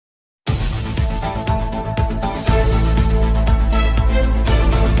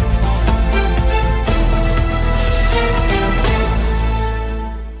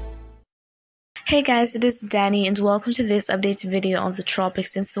Hey guys, it is Dani and welcome to this update video on the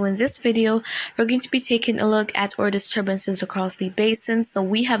tropics. And so in this video, we're going to be taking a look at our disturbances across the basin. So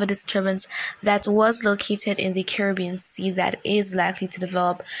we have a disturbance that was located in the Caribbean Sea that is likely to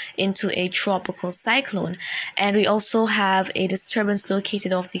develop into a tropical cyclone. And we also have a disturbance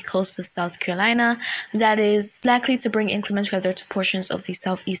located off the coast of South Carolina that is likely to bring inclement weather to portions of the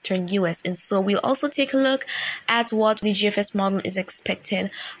southeastern US. And so we'll also take a look at what the GFS model is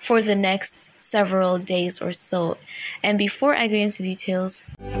expected for the next several days or so. And before I go into details,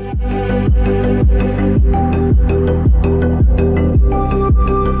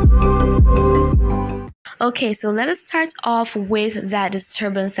 okay, so let us start off with that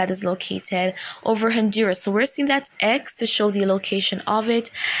disturbance that is located over Honduras. So we're seeing that X to show the location of it.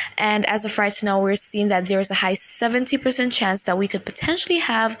 And as of right now, we're seeing that there's a high 70% chance that we could potentially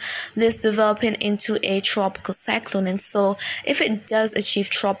have this developing into a tropical cyclone. And so if it does achieve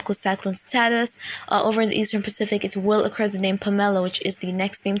tropical cyclone status over in the Eastern Pacific, it will occur the name Pamela, which is the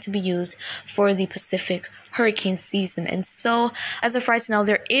next name to be used for the Pacific hurricane season. And so as of right now,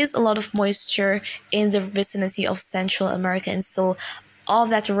 there is a lot of moisture in the vicinity of Central America, and so all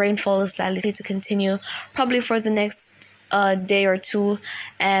that rainfall is likely to continue probably for the next day or two,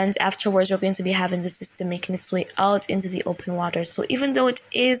 and afterwards we're going to be having the system making its way out into the open water. So even though it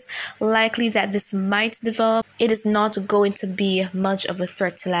is likely that this might develop, it is not going to be much of a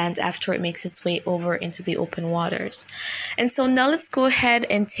threat to land after it makes its way over into the open waters. And so now let's go ahead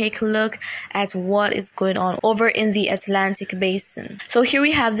and take a look at what is going on over in the Atlantic basin. So here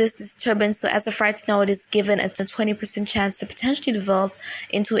we have this disturbance. So as of right now, it is given a 20% chance to potentially develop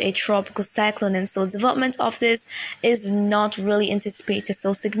into a tropical cyclone, and so development of this is not really anticipated.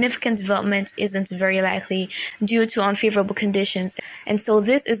 So significant development isn't very likely due to unfavorable conditions, and so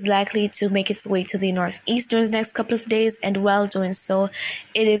this is likely to make its way to the northeast during the next couple of days, and while doing so,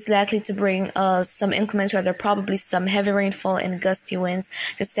 it is likely to bring some inclement weather, probably some heavy rainfall and gusty winds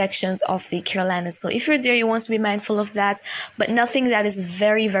to sections of the Carolinas. So if you're there, you want to be mindful of that, but nothing that is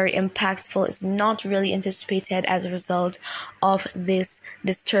very impactful is not really anticipated as a result of this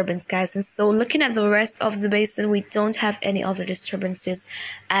disturbance, guys. And so looking at the rest of the basin, we don't have any other disturbances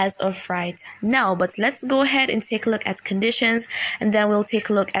as of right now. But let's go ahead and take a look at conditions, and then we'll take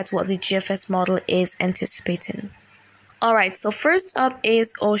a look at what the GFS model is anticipating. Alright, so first up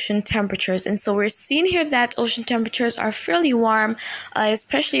is ocean temperatures. And so we're seeing here that ocean temperatures are fairly warm,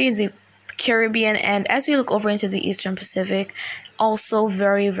 especially in the Caribbean, and as you look over into the Eastern Pacific, also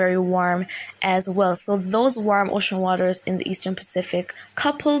very warm as well. So those warm ocean waters in the Eastern Pacific,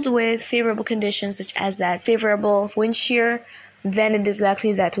 coupled with favorable conditions such as that favorable wind shear, then it is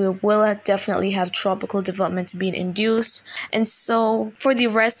likely that we will definitely have tropical development being induced. And so for the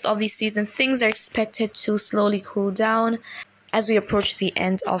rest of the season, things are expected to slowly cool down as we approach the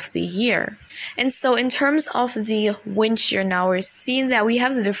end of the year. And so in terms of the wind shear, now we're seeing that we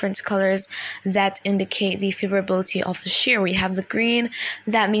have the different colors that indicate the favorability of the shear. We have the green,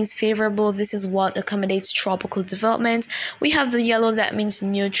 that means favorable. This is what accommodates tropical development. We have the yellow, that means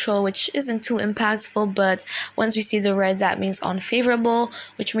neutral, which isn't too impactful, but once we see the red, that means unfavorable,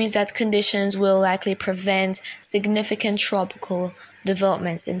 which means that conditions will likely prevent significant tropical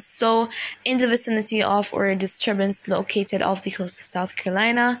developments. And so in the vicinity of or disturbance located off the coast of South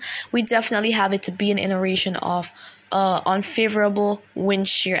Carolina, we definitely have it to be in a region of unfavorable wind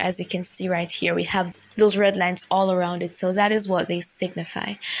shear. As you can see right here, we have those red lines all around it, so that is what they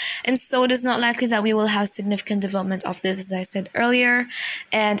signify. And so it is not likely that we will have significant development of this, as I said earlier.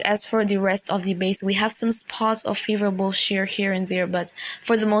 And as for the rest of the base, we have some spots of favorable shear here and there, but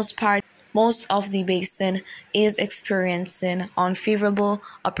for the most part, most of the basin is experiencing unfavorable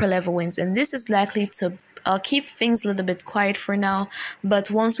upper level winds, and this is likely to keep things a little bit quiet for now.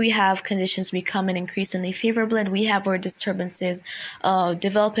 But once we have conditions becoming increasingly favorable and we have our disturbances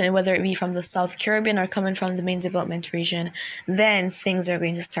developing, whether it be from the South Caribbean or coming from the main development region, then things are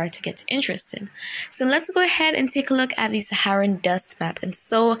going to start to get interesting. So let's go ahead and take a look at the Saharan dust map. And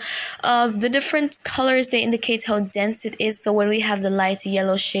so the different colors, they indicate how dense it is. So when we have the light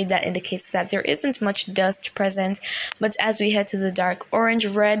yellow shade, that indicates that there isn't much dust present, but as we head to the dark orange,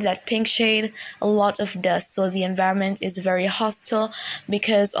 red, that pink shade, a lot of dust. So the environment is very hostile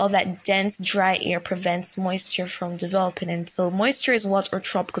because all that dense dry air prevents moisture from developing, and so moisture is what our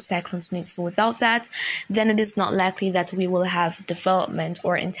tropical cyclones need. So without that, then it is not likely that we will have development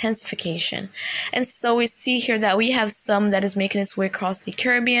or intensification. And so we see here that we have some that is making its way across the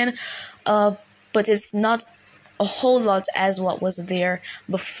Caribbean, but it's not a whole lot as what was there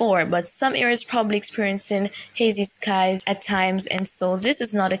before, but some areas probably experiencing hazy skies at times, and so this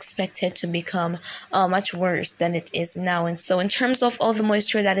is not expected to become much worse than it is now. And so in terms of all the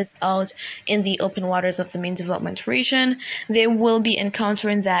moisture that is out in the open waters of the main development region, they will be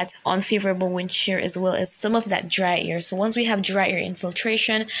encountering that unfavorable wind shear as well as some of that dry air. So once we have dry air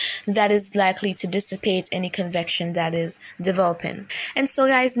infiltration, that is likely to dissipate any convection that is developing. And so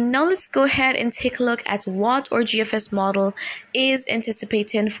guys, now let's go ahead and take a look at what our GFS model is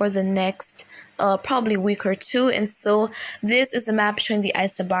anticipating for the next probably week or two. And so this is a map showing the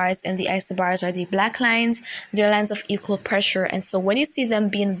isobars, and the isobars are the black lines. They're lines of equal pressure, and so when you see them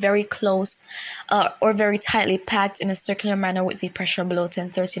being very close or very tightly packed in a circular manner with the pressure below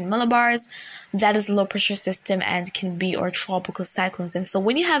 10-13 millibars, that is a low pressure system and can be our tropical cyclones. And so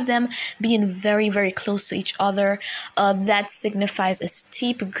when you have them being very, very close to each other, that signifies a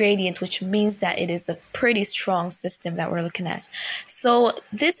steep gradient, which means that it is a pretty strong system that we're looking at. So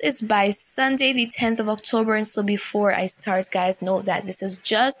this is by Sunday the 10th of October, and so before I start, guys, note that this is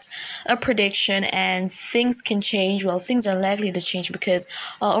just a prediction and things can change. Well, things are likely to change because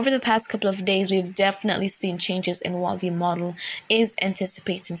over the past couple of days we've definitely seen changes in what the model is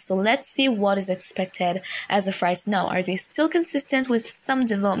anticipating. So let's see what is expected as of right now. Are they still consistent with some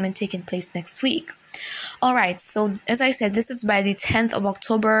development taking place next week? Alright, so as I said, this is by the 10th of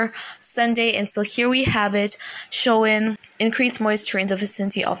October, Sunday, and so here we have it showing increased moisture in the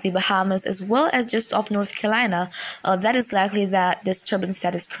vicinity of the Bahamas as well as just off North Carolina. That is likely that disturbance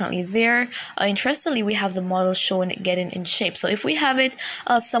that is currently there. Interestingly, we have the model showing it getting in shape. So if we have it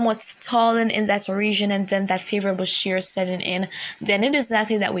somewhat stalling in that region and then that favorable shear setting in, then it is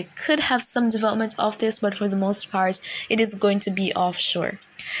likely that we could have some development of this, but for the most part, it is going to be offshore.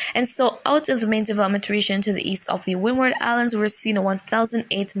 And so out of the main development region to the east of the Windward Islands, we're seeing a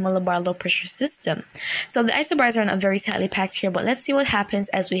 1008 millibar low pressure system. So the isobars are not very tightly packed here, but let's see what happens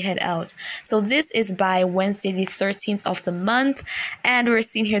as we head out. So this is by Wednesday the 13th of the month, and we're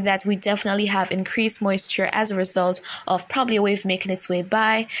seeing here that we definitely have increased moisture as a result of probably a wave making its way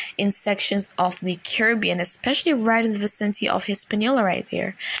by in sections of the Caribbean, especially right in the vicinity of Hispaniola right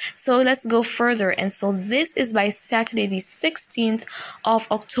there. So let's go further, and so this is by Saturday the 16th of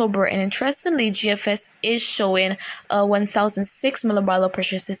October, and interestingly, GFS is showing a 1006 millibar low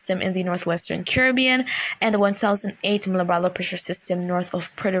pressure system in the northwestern Caribbean and a 1008 millibar low pressure system north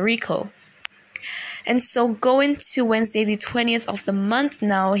of Puerto Rico. And so going to Wednesday the 20th of the month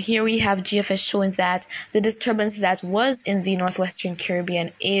now, here we have GFS showing that the disturbance that was in the northwestern Caribbean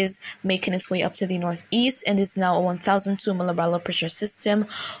is making its way up to the northeast and is now a 1002 millibar low pressure system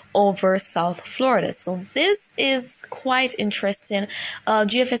over South Florida. So this is quite interesting.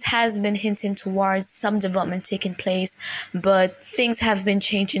 GFS has been hinting towards some development taking place, but things have been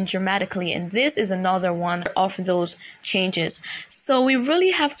changing dramatically, and this is another one of those changes. So we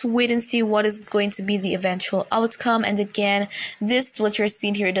really have to wait and see what is going to be the eventual outcome. And again, this, what you're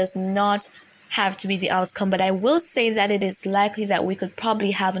seeing here, does not have to be the outcome, but I will say that it is likely that we could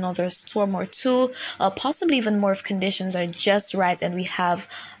probably have another storm or two, possibly even more if conditions are just right and we have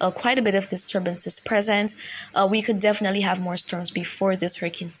quite a bit of disturbances present. We could definitely have more storms before this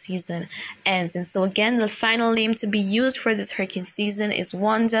hurricane season ends. And so again, the final name to be used for this hurricane season is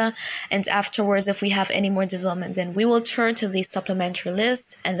Wanda, and afterwards, if we have any more development, then we will turn to the supplementary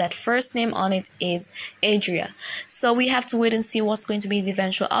list, and that first name on it is Adria. So we have to wait and see what's going to be the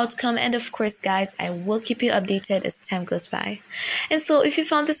eventual outcome, and of course, guys, I will keep you updated as time goes by. And so if you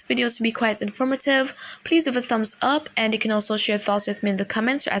found this video to be quite informative, please give a thumbs up, and you can also share thoughts with me in the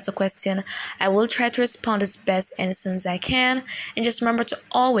comments or ask a question. I will try to respond as best and as soon as I can, and just remember to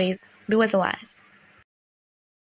always be weather-wise.